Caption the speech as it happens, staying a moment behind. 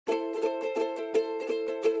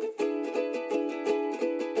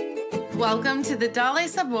Welcome to the Dale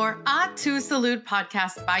Sabor a Tu Salud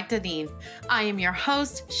podcast by Tadine. I am your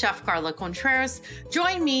host, Chef Carla Contreras.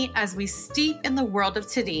 Join me as we steep in the world of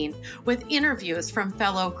Tadine with interviews from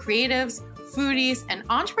fellow creatives, foodies, and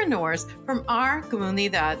entrepreneurs from our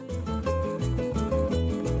comunidad.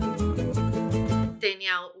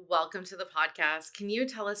 Danielle, welcome to the podcast. Can you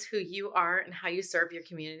tell us who you are and how you serve your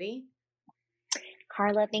community?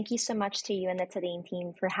 Carla, thank you so much to you and the Tadine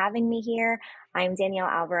team for having me here. I'm Danielle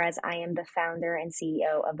Alvarez. I am the founder and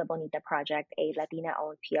CEO of the Bonita Project, a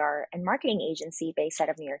Latina-owned PR and marketing agency based out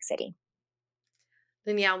of New York City.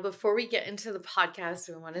 Danielle, before we get into the podcast,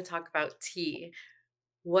 we want to talk about tea.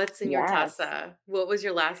 What's in your taza? What was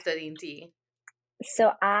your last Tadine tea?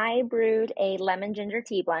 So I brewed a lemon ginger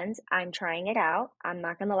tea blend. I'm trying it out. I'm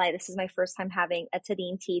not going to lie. This is my first time having a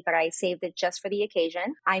Tadine tea, but I saved it just for the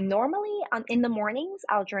occasion. I normally, in the mornings,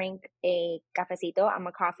 I'll drink a cafecito. I'm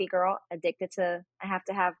a coffee girl, addicted to, I have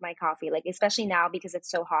to have my coffee. Like, especially now because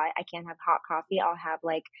it's so hot, I can't have hot coffee. I'll have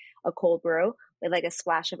like a cold brew with like a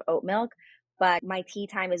splash of oat milk. But my tea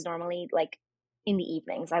time is normally like in the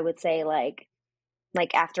evenings. I would say like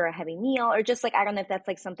after a heavy meal, or just like, I don't know if that's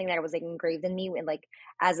like something that was like engraved in me when like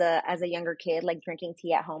as a younger kid, like drinking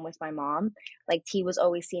tea at home with my mom. Like tea was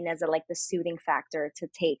always seen as like the soothing factor to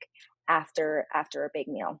take after a big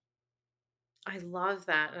meal. I love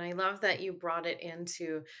that. And I love that you brought it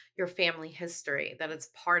into your family history, that it's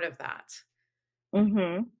part of that.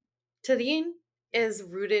 Mm-hmm. Tadine is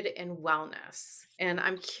rooted in wellness. And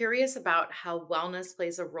I'm curious about how wellness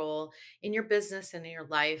plays a role in your business and in your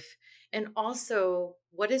life. And also,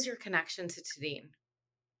 what is your connection to Tadine?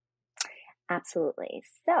 Absolutely.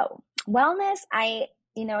 So wellness,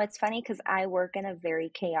 it's funny because I work in a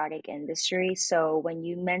very chaotic industry. So when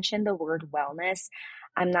you mention the word wellness,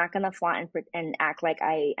 I'm not going to flaunt and act like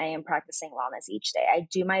I am practicing wellness each day. I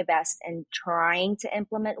do my best in trying to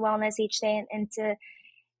implement wellness each day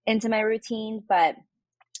into my routine, but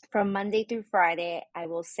from Monday through Friday, I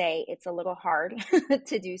will say it's a little hard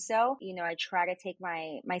to do so. I try to take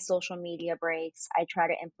my social media breaks. I try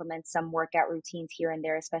to implement some workout routines here and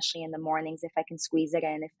there, especially in the mornings if I can squeeze it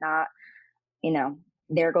in. If not,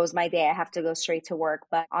 there goes my day. I have to go straight to work.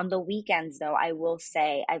 But on the weekends, though, I will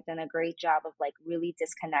say I've done a great job of like really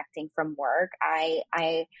disconnecting from work.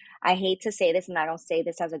 I hate to say this, and I don't say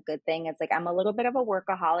this as a good thing. It's like I'm a little bit of a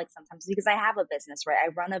workaholic sometimes because I have a business, right? I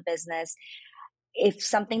run a business. If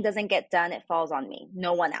something doesn't get done, it falls on me,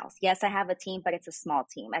 no one else. Yes, I have a team, but it's a small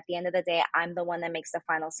team. At the end of the day, I'm the one that makes the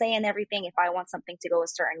final say in everything. If I want something to go a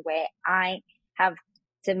certain way, I have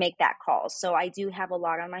to make that call. So I do have a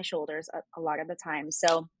lot on my shoulders a lot of the time.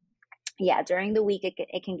 So yeah, during the week,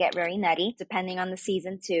 it can get very nutty depending on the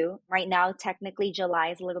season too. Right now, technically July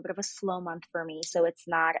is a little bit of a slow month for me. So it's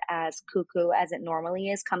not as cuckoo as it normally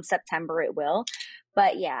is. Come September, it will.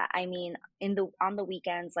 But yeah, I mean, on the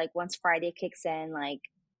weekends, like once Friday kicks in, like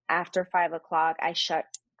after 5 o'clock, I shut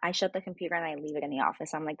the computer and I leave it in the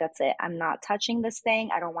office. I'm like, that's it. I'm not touching this thing.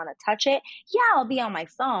 I don't want to touch it. Yeah, I'll be on my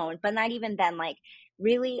phone, but not even then. Like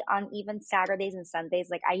really on even Saturdays and Sundays,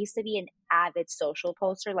 like I used to be an avid social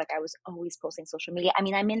poster. Like I was always posting social media. I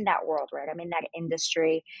mean, I'm in that world, right? I'm in that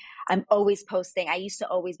industry. I'm always posting. I used to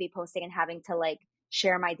always be posting and having to like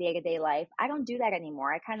share my day-to-day life. I don't do that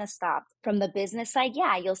anymore. I kind of stopped. From the business side,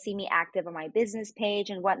 yeah, you'll see me active on my business page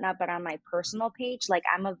and whatnot, but on my personal page, like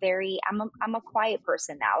I'm a quiet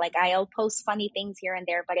person now. Like I'll post funny things here and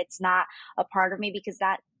there, but it's not a part of me because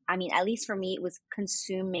at least for me, it was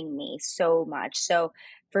consuming me so much. So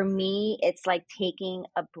for me, it's like taking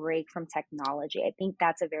a break from technology. I think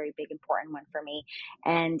that's a very big, important one for me.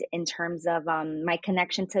 And in terms of my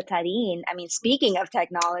connection to Tadine, I mean, speaking of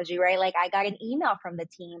technology, right? Like I got an email from the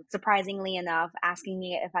team, surprisingly enough, asking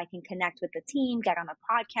me if I can connect with the team, get on a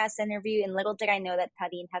podcast interview. And little did I know that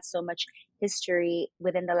Tadine has so much history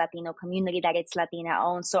within the Latino community that it's Latina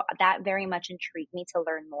owned. So that very much intrigued me to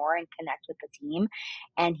learn more and connect with the team.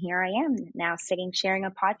 And here I am now sharing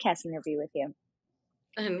a podcast interview with you.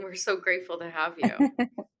 And we're so grateful to have you.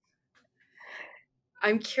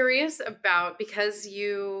 I'm curious about, because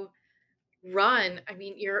you run, I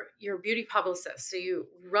mean, you're a beauty publicist, so you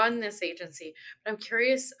run this agency, but I'm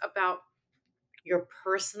curious about your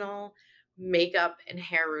personal makeup and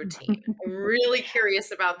hair routine. I'm really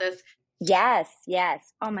curious about this. Yes.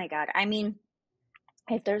 Oh my God. I mean,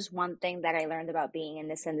 if there's one thing that I learned about being in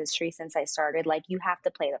this industry since I started, like you have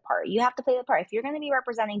to play the part. You have to play the part. If you're going to be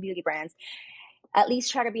representing beauty brands, at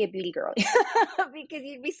least try to be a beauty girl because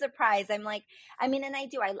you'd be surprised. And I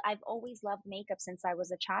do. I've always loved makeup since I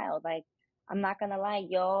was a child. Like, I'm not going to lie,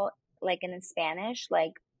 yo, like in Spanish,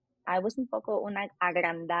 like I was un poco una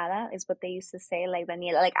agrandada is what they used to say. Like,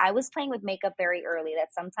 Daniela, like I was playing with makeup very early,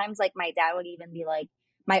 that sometimes like my dad would even be like,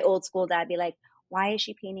 my old school dad be like, why is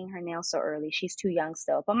she painting her nails so early? She's too young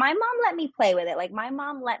still. But my mom let me play with it. Like my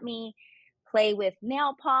mom let me play with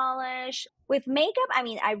nail polish, with makeup. I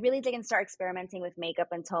mean, I really didn't start experimenting with makeup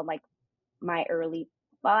until like my early,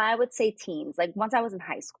 well, I would say teens, like once I was in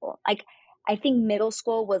high school. Like I think middle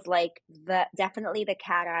school was like the definitely the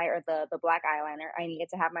cat eye or the black eyeliner. I needed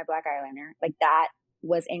to have my black eyeliner. Like that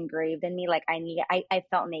was engraved in me. Like I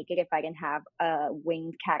felt naked if I didn't have a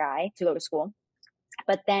winged cat eye to go to school.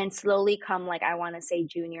 But then slowly come like I want to say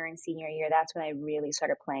junior and senior year, that's when I really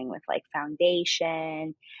started playing with like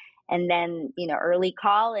foundation. And then, you know, early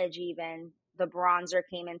college, even the bronzer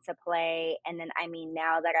came into play. And then, I mean,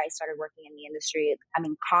 now that I started working in the industry, I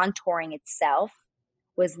mean, contouring itself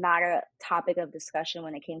was not a topic of discussion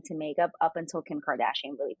when it came to makeup up until Kim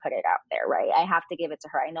Kardashian really put it out there, right? I have to give it to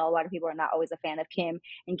her. I know a lot of people are not always a fan of Kim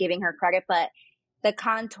and giving her credit, but the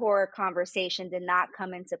contour conversation did not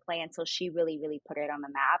come into play until she really, really put it on the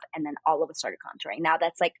map. And then all of us started contouring. Now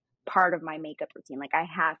that's like part of my makeup routine. Like I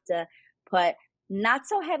have to put not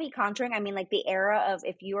so heavy contouring. I mean, like the era of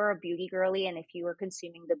if you were a beauty girly and if you were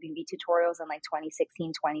consuming the beauty tutorials in like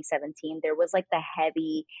 2016, 2017, there was like the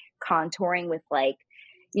heavy contouring with like,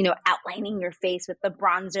 you know, outlining your face with the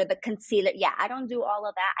bronzer, the concealer. Yeah, I don't do all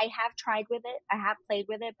of that. I have tried with it. I have played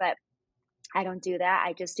with it, but I don't do that.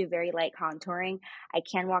 I just do very light contouring. I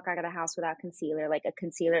can't walk out of the house without concealer. Like a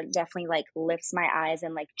concealer definitely like lifts my eyes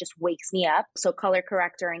and like just wakes me up. So color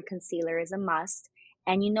corrector and concealer is a must.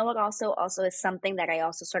 And you know what also is something that I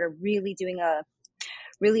also started really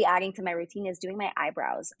really adding to my routine is doing my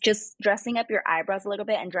eyebrows. Just dressing up your eyebrows a little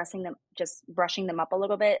bit and just brushing them up a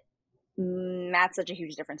little bit. That's such a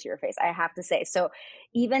huge difference to your face, I have to say. So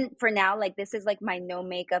even for now, like this is like my no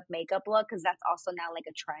makeup look, because that's also now like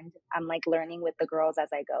a trend. I'm like learning with the girls as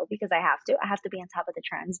I go because I have to be on top of the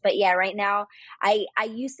trends. But yeah, right now I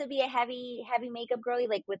used to be a heavy makeup girly,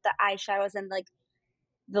 like with the eyeshadows and like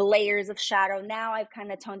the layers of shadow. Now I've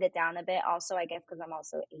kind of toned it down a bit. Also, I guess because I'm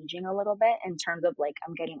also aging a little bit in terms of like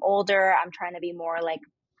I'm getting older. I'm trying to be more like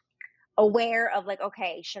aware of like,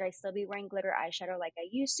 okay, should I still be wearing glitter eyeshadow like I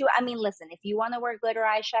used to? I mean, listen, if you want to wear glitter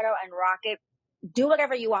eyeshadow and rock it, do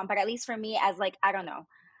whatever you want. But at least for me, as like, I don't know,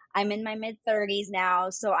 I'm in my mid 30s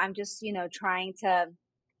now. So I'm just, you know, trying to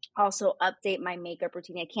also update my makeup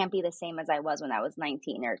routine. It can't be the same as I was when I was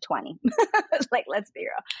 19 or 20. Like, let's be real.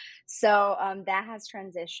 So that has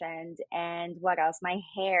transitioned. And what else? My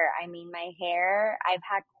hair. I mean, my hair, I've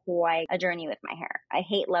had quite a journey with my hair. I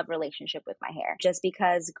hate love relationship with my hair just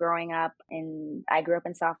because I grew up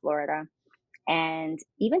in South Florida. And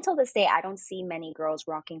even till this day, I don't see many girls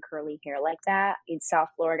rocking curly hair like that. In South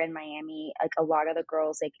Florida and Miami, like a lot of the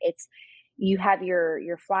girls, like you have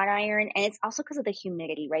your flat iron, and it's also because of the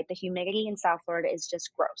humidity, right? The humidity in South Florida is just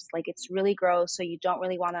gross. Like it's really gross. So you don't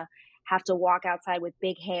really want to have to walk outside with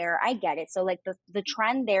big hair. I get it. So like the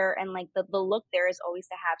trend there and like the look there is always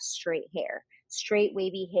to have straight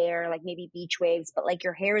wavy hair, like maybe beach waves, but like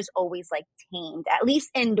your hair is always like tamed, at least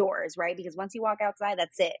indoors, right? Because once you walk outside,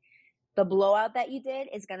 that's it. The blowout that you did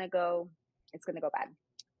is it's gonna go bad.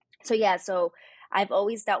 So yeah, so I've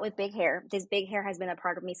always dealt with big hair. This big hair has been a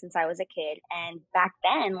part of me since I was a kid. And back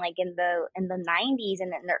then, like in the 90s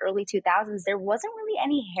and in the early 2000s, there wasn't really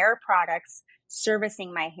any hair products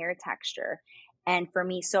servicing my hair texture. And for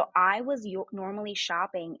me, so I was normally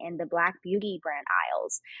shopping in the Black beauty brand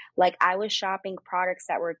aisles. Like I was shopping products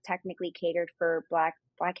that were technically catered for black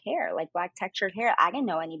hair, like black textured hair. I didn't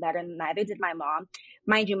know any better. Neither did my mom.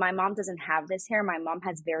 Mind you, my mom doesn't have this hair. My mom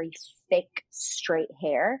has very thick, straight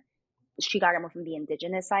hair. She got it more from the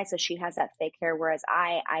indigenous side, so she has that thick hair, whereas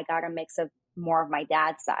I got a mix of more of my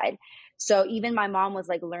dad's side. So even my mom was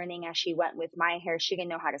like learning as she went with my hair. She didn't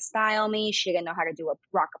know how to style me. She didn't know how to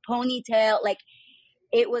rock a ponytail. Like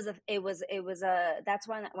it was a that's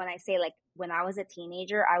when I say like when I was a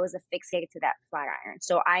teenager, I was asphyxiated to that flat iron.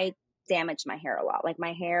 So I damaged my hair a lot. Like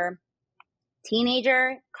my hair,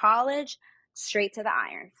 teenager, college, straight to the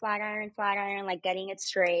iron, flat iron, like getting it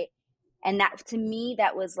straight. And that to me,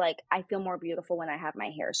 that was like, I feel more beautiful when I have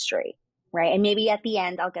my hair straight, right? And maybe at the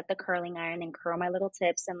end, I'll get the curling iron and curl my little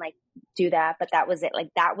tips and like do that. But that was it. Like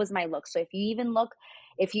that was my look. So if you even look,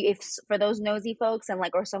 if for those nosy folks and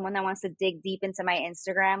like, or someone that wants to dig deep into my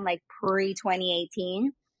Instagram, like pre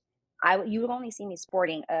 2018, you would only see me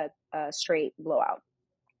sporting a straight blowout.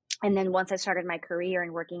 And then once I started my career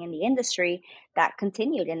and working in the industry, that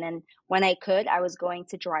continued. And then when I could, I was going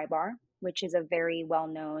to Dry Bar, which is a very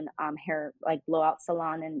well-known hair like blowout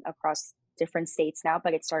salon and across different states now,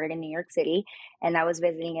 but it started in New York City. And I was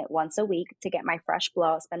visiting it once a week to get my fresh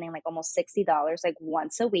blowout, spending like almost $60 like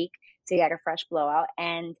once a week to get a fresh blowout.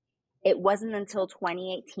 And it wasn't until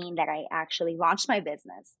 2018 that I actually launched my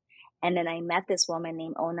business. And then I met this woman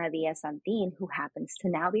named Ona Diaz-Santin, who happens to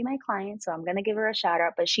now be my client. So I'm going to give her a shout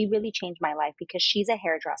out, but she really changed my life because she's a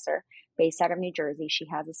hairdresser based out of New Jersey. She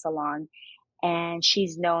has a salon and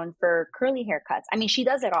she's known for curly haircuts. I mean, she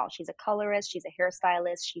does it all. She's a colorist. She's a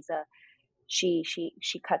hairstylist.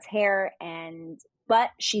 She cuts hair but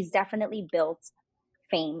she's definitely built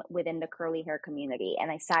fame within the curly hair community. And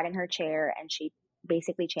I sat in her chair and she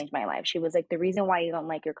basically changed my life. She was like, the reason why you don't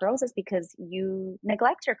like your curls is because you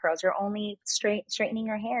neglect your curls. You're only straightening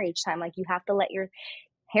your hair each time. Like, you have to let your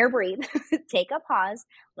hair breathe. Take a pause.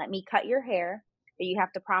 Let me cut your hair. But you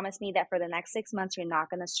have to promise me that for the next 6 months, you're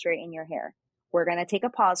not going to straighten your hair. We're going to take a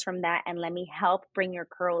pause from that and let me help bring your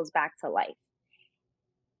curls back to life.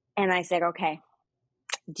 And I said, okay.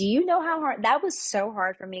 Do you know how hard that was? So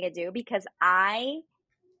hard for me to do because I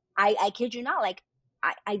kid you not, like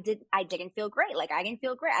I didn't feel great. Like, I didn't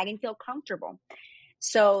feel great. I didn't feel comfortable.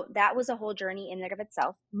 So that was a whole journey in and of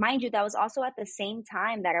itself. Mind you, that was also at the same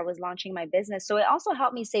time that I was launching my business. So it also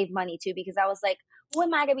helped me save money too, because I was like, who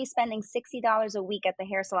am I to be spending $60 a week at the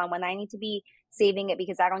hair salon when I need to be saving it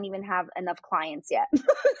because I don't even have enough clients yet?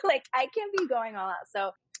 Like, I can't be going all out.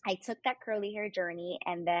 So I took that curly hair journey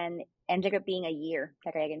and then ended up being a year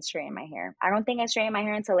that I didn't straighten my hair. I don't think I straightened my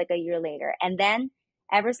hair until like a year later. And then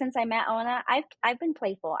ever since I met Ona, I've been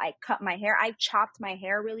playful. I cut my hair. I've chopped my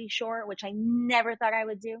hair really short, which I never thought I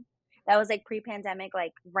would do. That was like pre-pandemic,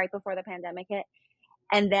 like right before the pandemic hit.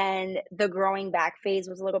 And then the growing back phase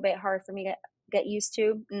was a little bit hard for me to get used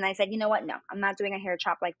to. And I said, you know what? No, I'm not doing a hair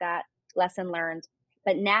chop like that. Lesson learned.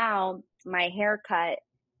 But now my haircut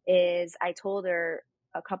is, I told her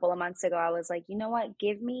a couple of months ago, I was like, you know what?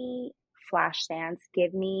 Give me flash stands.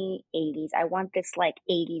 Give me 80s. I want this like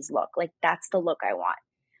 80s look. Like, that's the look I want.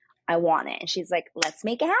 I want it. And she's like, let's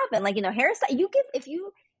make it happen. Like, you know, hairstyle, if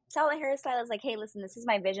you tell a hairstylist like, hey, listen, this is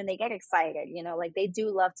my vision, they get excited, you know, like they do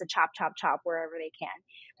love to chop wherever they can.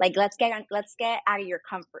 Like, let's get out of your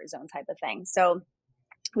comfort zone type of thing. So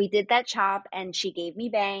we did that chop and she gave me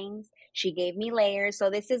bangs. She gave me layers. So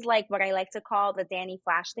this is like what I like to call the Danny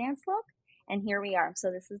flash dance look. And here we are.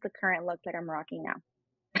 So this is the current look that I'm rocking now.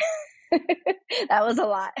 That was a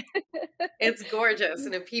lot. It's gorgeous.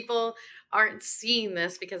 And if people aren't seeing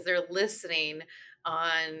this because they're listening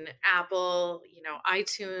on Apple,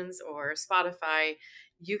 iTunes or Spotify,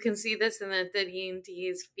 you can see this in the Danielle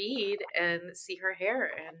D's feed and see her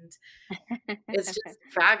hair. And it's just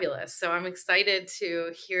fabulous. So I'm excited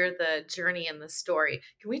to hear the journey and the story.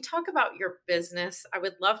 Can we talk about your business? I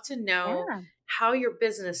would love to know how your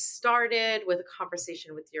business started with a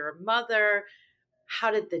conversation with your mother. How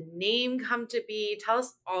did the name come to be? Tell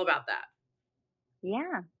us all about that.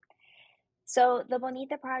 Yeah. So the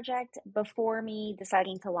Bonita Project, before me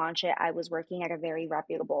deciding to launch it, I was working at a very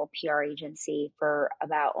reputable PR agency for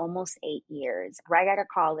about almost 8 years. Right out of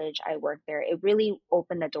college, I worked there. It really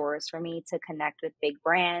opened the doors for me to connect with big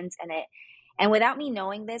brands. And without me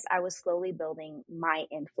knowing this, I was slowly building my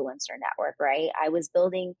influencer network, right? I was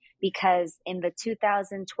building because in the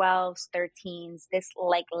 2012s, 13s, this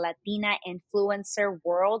like Latina influencer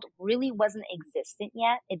world really wasn't existent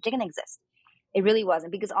yet. It didn't exist. It really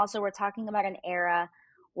wasn't, because also we're talking about an era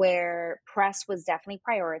where press was definitely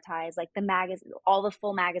prioritized. Like the magazine, all the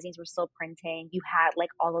full magazines were still printing. You had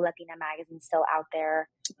like all the Latina magazines still out there,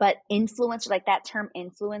 but influencer, like that term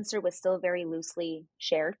influencer was still very loosely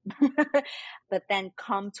shared. But then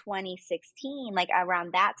come 2016, like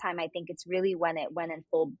around that time, I think it's really when it went in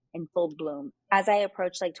full bloom. As I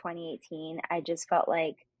approached like 2018, I just felt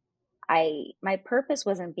like my purpose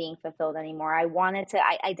wasn't being fulfilled anymore. I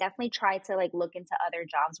definitely tried to like look into other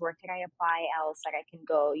jobs. Where could I apply else that I can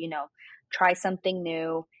go, try something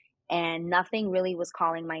new, and nothing really was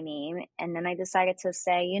calling my name. And then I decided to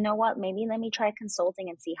say, you know what, maybe let me try consulting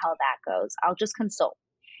and see how that goes. I'll just consult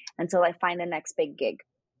until I find the next big gig,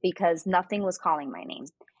 because nothing was calling my name.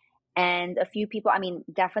 And a few people, I mean,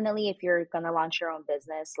 definitely if you're going to launch your own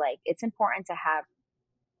business, like it's important to have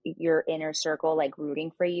your inner circle like rooting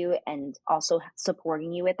for you and also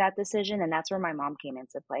supporting you with that decision. And that's where my mom came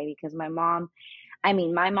into play, because my mom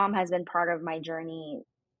has been part of my journey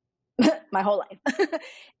my whole life.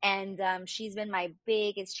 And she's been my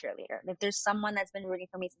biggest cheerleader. If there's someone that's been rooting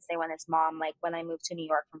for me since day one, it's mom. Like when I moved to New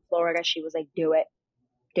York from Florida, she was like, do it,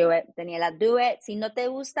 Daniela, do it. Si no te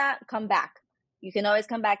gusta, come back. You can always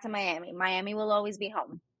come back to Miami will always be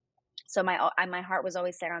home. So my heart was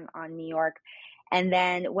always set on New York. And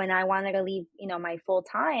then when I wanted to leave, you know, my full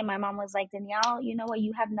time, my mom was like, Danielle, you know what?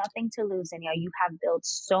 You have nothing to lose, Danielle. You have built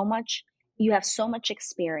so much, you have so much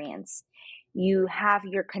experience. You have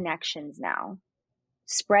your connections now.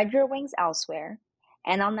 Spread your wings elsewhere.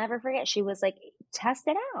 And I'll never forget, she was like, test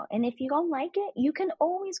it out. And if you don't like it, you can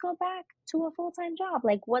always go back to a full-time job.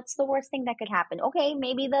 Like, what's the worst thing that could happen? Okay,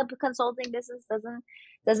 maybe the consulting business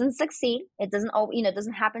doesn't succeed. It doesn't, you know, it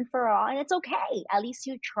doesn't happen for all. And it's okay. At least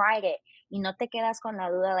you tried it. Y no te quedas con la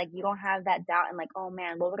duda. Like, you don't have that doubt and like, oh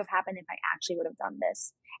man, what would have happened if I actually would have done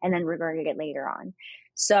this? And then regretted it later on.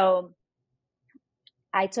 So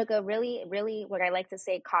I took a really, really, what I like to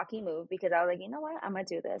say, cocky move, because I was like, you know what, I'm going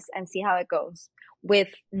to do this and see how it goes. I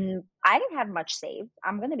didn't have much saved.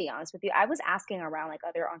 I'm going to be honest with you. I was asking around like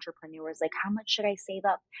other entrepreneurs, like, how much should I save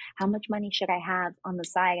up? How much money should I have on the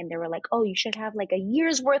side? And they were like, oh, you should have like a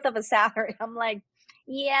year's worth of a salary. I'm like,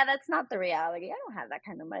 yeah, that's not the reality. I don't have that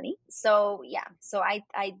kind of money. So yeah, so I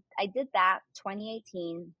did that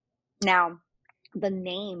 2018. Now, the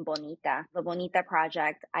name Bonita, the Bonita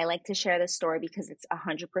Project, I like to share this story because it's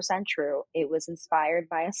 100% true. It was inspired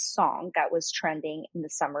by a song that was trending in the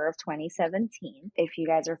summer of 2017. If you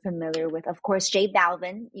guys are familiar with, of course, J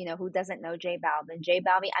Balvin, you know, who doesn't know J Balvin? J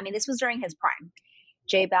Balvin, I mean, this was during his prime.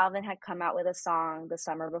 J Balvin had come out with a song the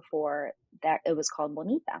summer before that it was called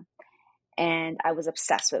Bonita. And I was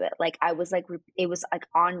obsessed with it. Like, I was like, it was like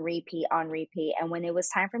on repeat. And when it was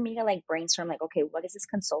time for me to like brainstorm, like, okay, what is this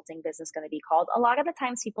consulting business going to be called? A lot of the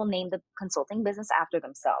times people name the consulting business after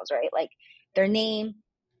themselves, right? Like their name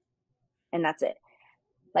and that's it.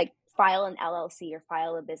 Like file an LLC or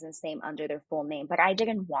file a business name under their full name. But I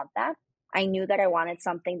didn't want that. I knew that I wanted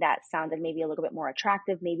something that sounded maybe a little bit more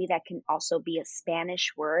attractive. Maybe that can also be a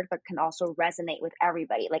Spanish word, but can also resonate with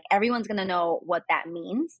everybody. Like everyone's going to know what that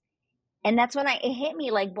means. And that's when it hit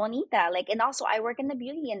me, like, Bonita. Like, and also I work in the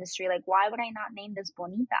beauty industry. Like, why would I not name this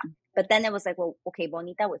Bonita? But then it was like, well, okay,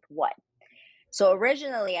 Bonita with what? So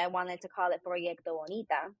originally I wanted to call it Proyecto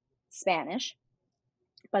Bonita, Spanish.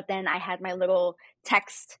 But then I had my little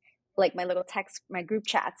text, my group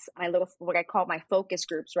chats, what I call my focus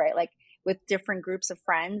groups, right? Like with different groups of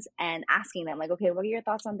friends and asking them like, okay, what are your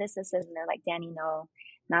thoughts on this? And they're like, Danny, no,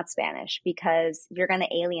 not Spanish, because you're going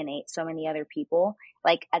to alienate so many other people.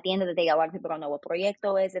 Like at the end of the day, a lot of people don't know what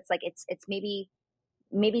proyecto is. It's like, it's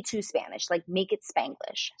maybe too Spanish, like make it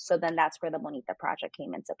Spanglish. So then that's where the Bonita Project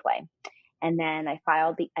came into play. And then I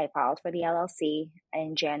filed for the LLC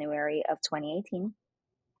in January of 2018.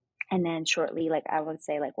 And then shortly, like I would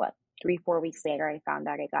say 3-4 weeks later, I found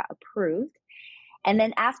out it got approved. And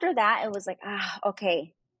then after that, it was like,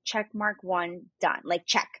 okay, check mark 1, done. Like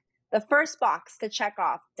check. The first box to check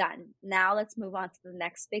off, done. Now let's move on to the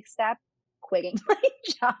next big step, quitting my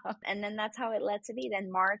job. And then that's how it led to be. Then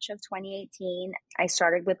March of 2018, I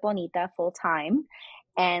started with Bonita full time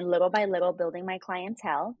and little by little building my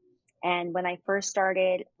clientele. And when I first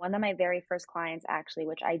started, one of my very first clients actually,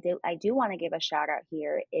 which I do want to give a shout out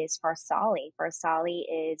here, is Farsali. Farsali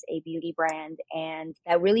is a beauty brand and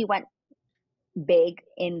that really went big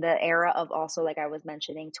in the era of also, like I was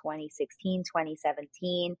mentioning, 2016,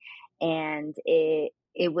 2017. And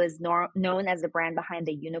it was known as the brand behind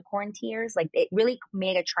the unicorn tears. Like it really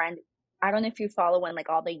made a trend. I don't know if you follow when like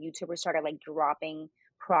all the YouTubers started like dropping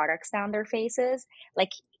products down their faces.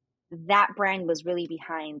 Like that brand was really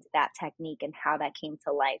behind that technique and how that came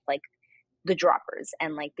to life. Like the droppers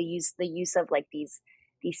and like the use of like these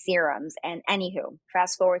serums. And anywho,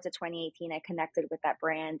 fast forward to 2018, I connected with that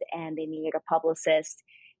brand and they needed a publicist.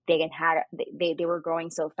 They were growing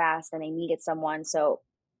so fast and they needed someone. So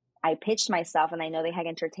I pitched myself, and I know they had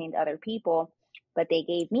entertained other people, but they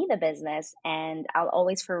gave me the business. And I'll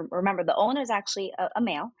always remember the owner is actually a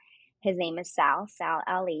male. His name is Sal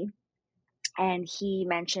Ali. And he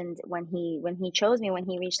mentioned when he chose me, when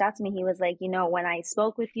he reached out to me, he was like, when I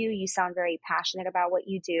spoke with you, you sound very passionate about what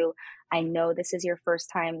you do. I know this is your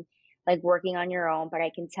first time like working on your own, but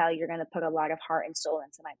I can tell you're going to put a lot of heart and soul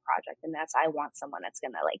into my project. And I want someone that's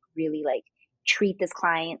going to like really like treat this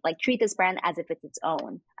client, like treat this brand as if it's its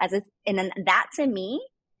own, and then that to me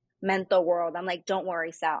meant the world. I'm like, don't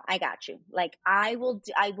worry, Sal, I got you. Like I will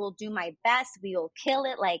do my best. We will kill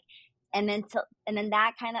it. Like, and then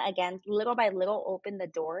that kind of, again, little by little opened the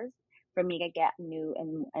doors for me to get new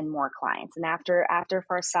and more clients. And after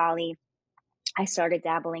Farsali, I started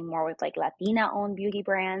dabbling more with like Latina-owned beauty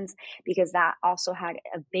brands, because that also had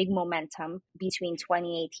a big momentum between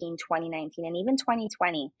 2018, 2019, and even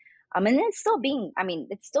 2020. And it's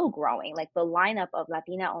still growing, like the lineup of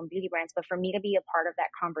Latina-owned beauty brands. But for me to be a part of that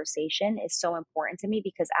conversation is so important to me,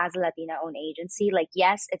 because as a Latina-owned agency, like,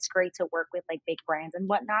 yes, it's great to work with like big brands and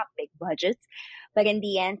whatnot, big budgets. But in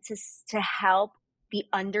the end, to help the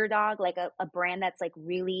underdog, like a brand that's like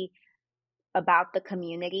really about the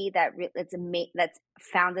community, that's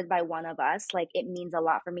founded by one of us. Like, it means a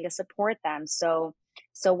lot for me to support them. So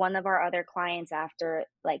one of our other clients, after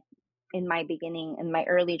like in my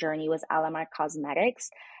early journey, was Alamar Cosmetics.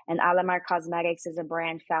 And Alamar Cosmetics is a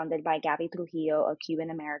brand founded by Gabby Trujillo, a Cuban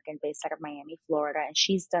American based out of Miami, Florida. And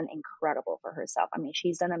she's done incredible for herself. I mean,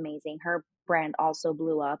 she's done amazing. Her brand also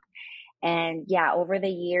blew up. And yeah, over the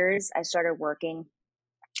years, I started working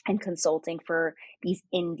and consulting for these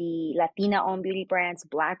indie Latina-owned beauty brands,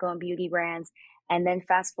 Black-owned beauty brands. And then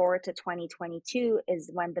fast forward to 2022 is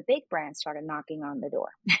when the big brands started knocking on the door.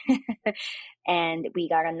 And we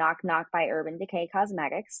got a knock by Urban Decay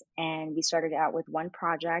Cosmetics. And we started out with one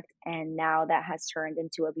project. And now that has turned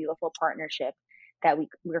into a beautiful partnership that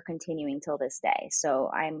we're continuing till this day.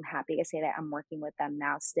 So I'm happy to say that I'm working with them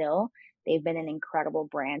now still. They've been an incredible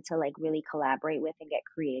brand to like really collaborate with and get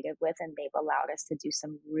creative with. And they've allowed us to do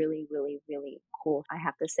some really, really, really cool, I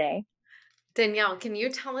have to say. Danielle, can you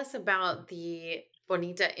tell us about the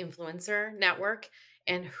Bonita Influencer Network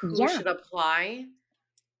and who should apply?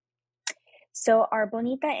 So our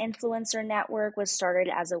Bonita Influencer Network was started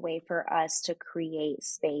as a way for us to create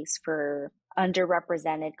space for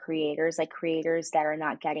underrepresented creators, like creators that are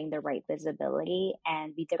not getting the right visibility.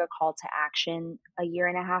 And we did a call to action a year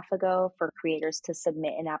and a half ago for creators to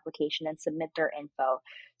submit an application and submit their info.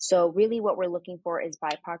 So really what we're looking for is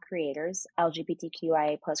BIPOC creators,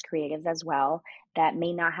 LGBTQIA plus creatives as well, that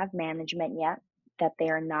may not have management yet, that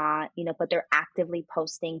they're not, but they're actively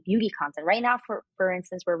posting beauty content. Right now, for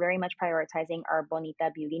instance, we're very much prioritizing our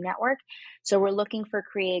Bonita Beauty Network. So we're looking for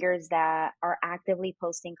creators that are actively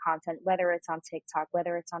posting content, whether it's on TikTok,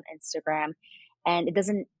 whether it's on Instagram. And it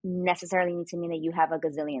doesn't necessarily need to mean that you have a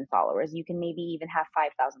gazillion followers. You can maybe even have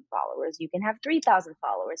 5,000 followers. You can have 3,000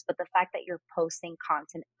 followers. But the fact that you're posting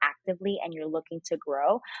content actively and you're looking to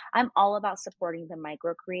grow, I'm all about supporting the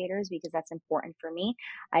micro creators because that's important for me.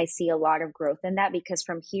 I see a lot of growth in that because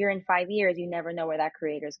from here in 5 years, you never know where that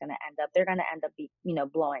creator is going to end up. They're going to end up,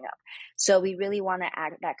 blowing up. So we really want to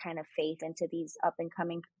add that kind of faith into these up and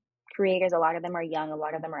coming creators. A lot of them are young. A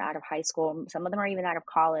lot of them are out of high school. Some of them are even out of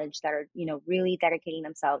college that are, really dedicating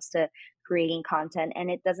themselves to creating content. And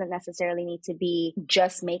it doesn't necessarily need to be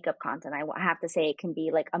just makeup content. I have to say it can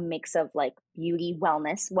be like a mix of like beauty,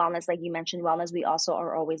 wellness, like you mentioned, wellness. We also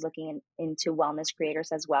are always looking into wellness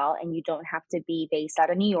creators as well. And you don't have to be based out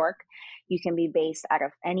of New York. You can be based out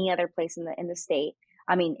of any other place in the state.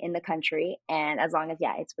 In the country. And as long as,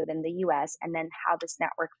 it's within the US. And then how this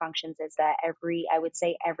network functions is that every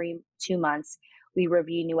 2 months, we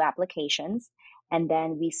review new applications and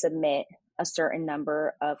then we submit a certain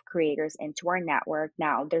number of creators into our network.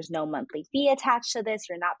 Now, there's no monthly fee attached to this.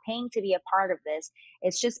 You're not paying to be a part of this.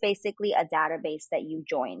 It's just basically a database that you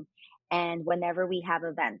join. And whenever we have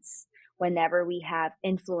events, whenever we have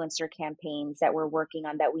influencer campaigns that we're working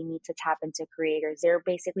on that we need to tap into creators, they're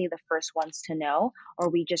basically the first ones to know, or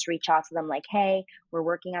we just reach out to them like, hey, we're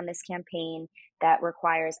working on this campaign that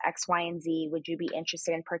requires X, Y, and Z. Would you be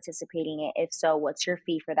interested in participating in it? If so, what's your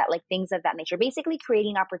fee for that? Like things of that nature, basically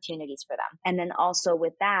creating opportunities for them. And then also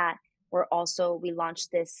with that, we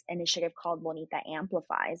launched this initiative called Bonita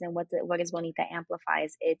Amplifies. And what is Bonita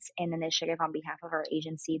Amplifies? It's an initiative on behalf of our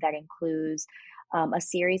agency that includes a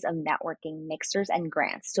series of networking mixers and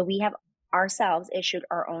grants. So we have ourselves issued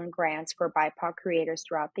our own grants for BIPOC creators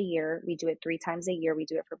throughout the year. We do it 3 times a year. We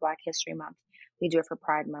do it for Black History Month. We do it for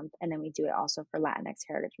Pride Month. And then we do it also for Latinx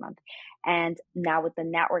Heritage Month. And now with the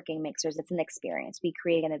networking mixers, it's an experience. We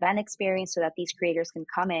create an event experience so that these creators can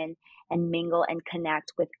come in and mingle and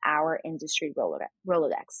connect with our industry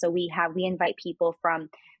Rolodex. So we invite people from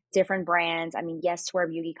different brands. Yes, to our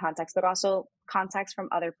beauty contacts, but also contacts from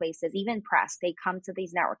other places, even press. They come to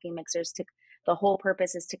these networking mixers the whole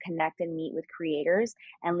purpose is to connect and meet with creators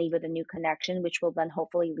and leave with a new connection, which will then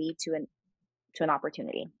hopefully lead to an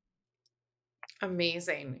opportunity.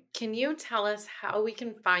 Amazing. Can you tell us how we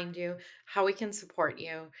can find you, how we can support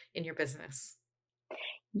you in your business?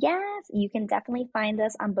 Yes, you can definitely find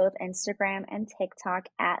us on both Instagram and TikTok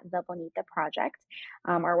at The Bonita Project.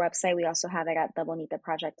 Our website, we also have it at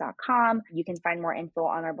thebonitaproject.com. You can find more info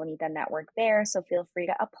on our Bonita network there. So feel free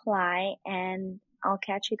to apply and I'll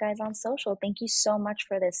catch you guys on social. Thank you so much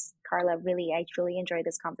for this, Carla. I truly enjoyed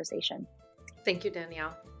this conversation. Thank you,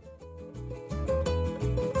 Danielle.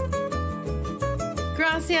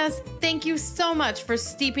 Gracias. Thank you so much for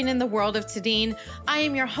steeping in the world of Tadine. I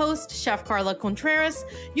am your host, Chef Carla Contreras.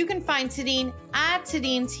 You can find Tadine at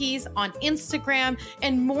Tadine Teas on Instagram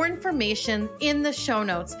and more information in the show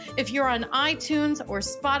notes. If you're on iTunes or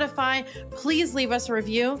Spotify, please leave us a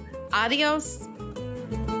review. Adios.